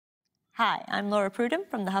Hi, I'm Laura Prudham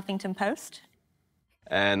from the Huffington Post.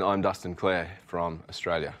 And I'm Dustin Clare from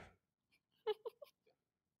Australia.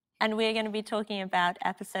 And we're going to be talking about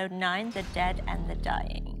episode 9, The Dead and the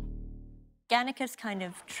Dying. Gannicus kind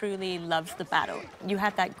of truly loves the battle. You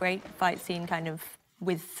had that great fight scene kind of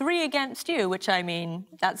with 3 against you, which, I mean,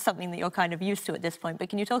 that's something that you're kind of used to at this point. But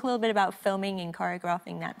can you talk a little bit about filming and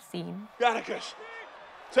choreographing that scene? Gannicus,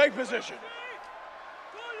 take position.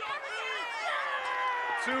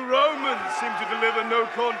 2 Romans seem to deliver no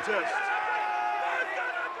contest.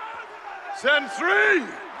 Send 3,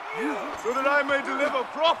 so that I may deliver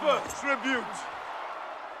proper tribute.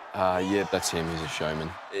 Yeah, that's him. He's a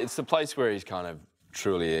showman. It's the place where he's kind of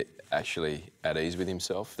truly actually at ease with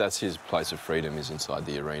himself. That's his place of freedom, is inside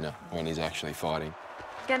the arena when he's actually fighting.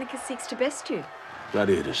 Gannicus seeks to best you.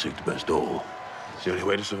 Gladiators seek to best all. It's the only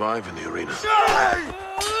way to survive in the arena.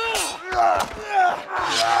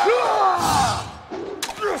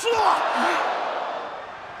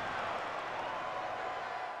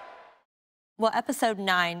 Well, episode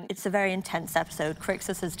 9, it's a very intense episode.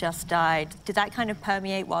 Crixus has just died. Did that kind of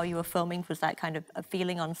permeate while you were filming? Was that kind of a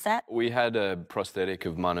feeling on set? We had a prosthetic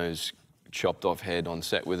of Manu's chopped off head on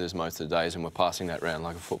set with us most of the days, and we're passing that around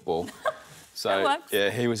like a football. So,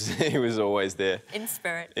 yeah, he was always there. In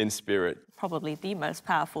spirit. In spirit. Probably the most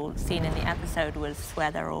powerful scene in the episode was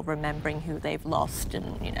where they're all remembering who they've lost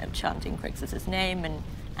and, you know, chanting Crixus's name and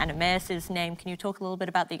Animaeus's name. Can you talk a little bit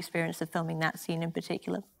about the experience of filming that scene in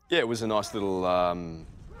particular? Yeah, it was a nice little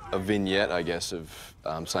a vignette, I guess, of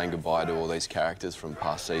saying goodbye to all these characters from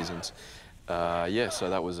past seasons. Yeah, so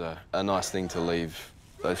that was a nice thing to leave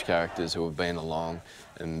those characters who have been along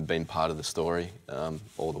and been part of the story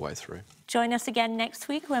all the way through. Join us again next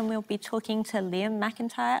week when we'll be talking to Liam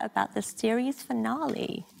McIntyre about the series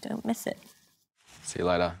finale. Don't miss it. See you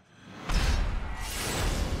later.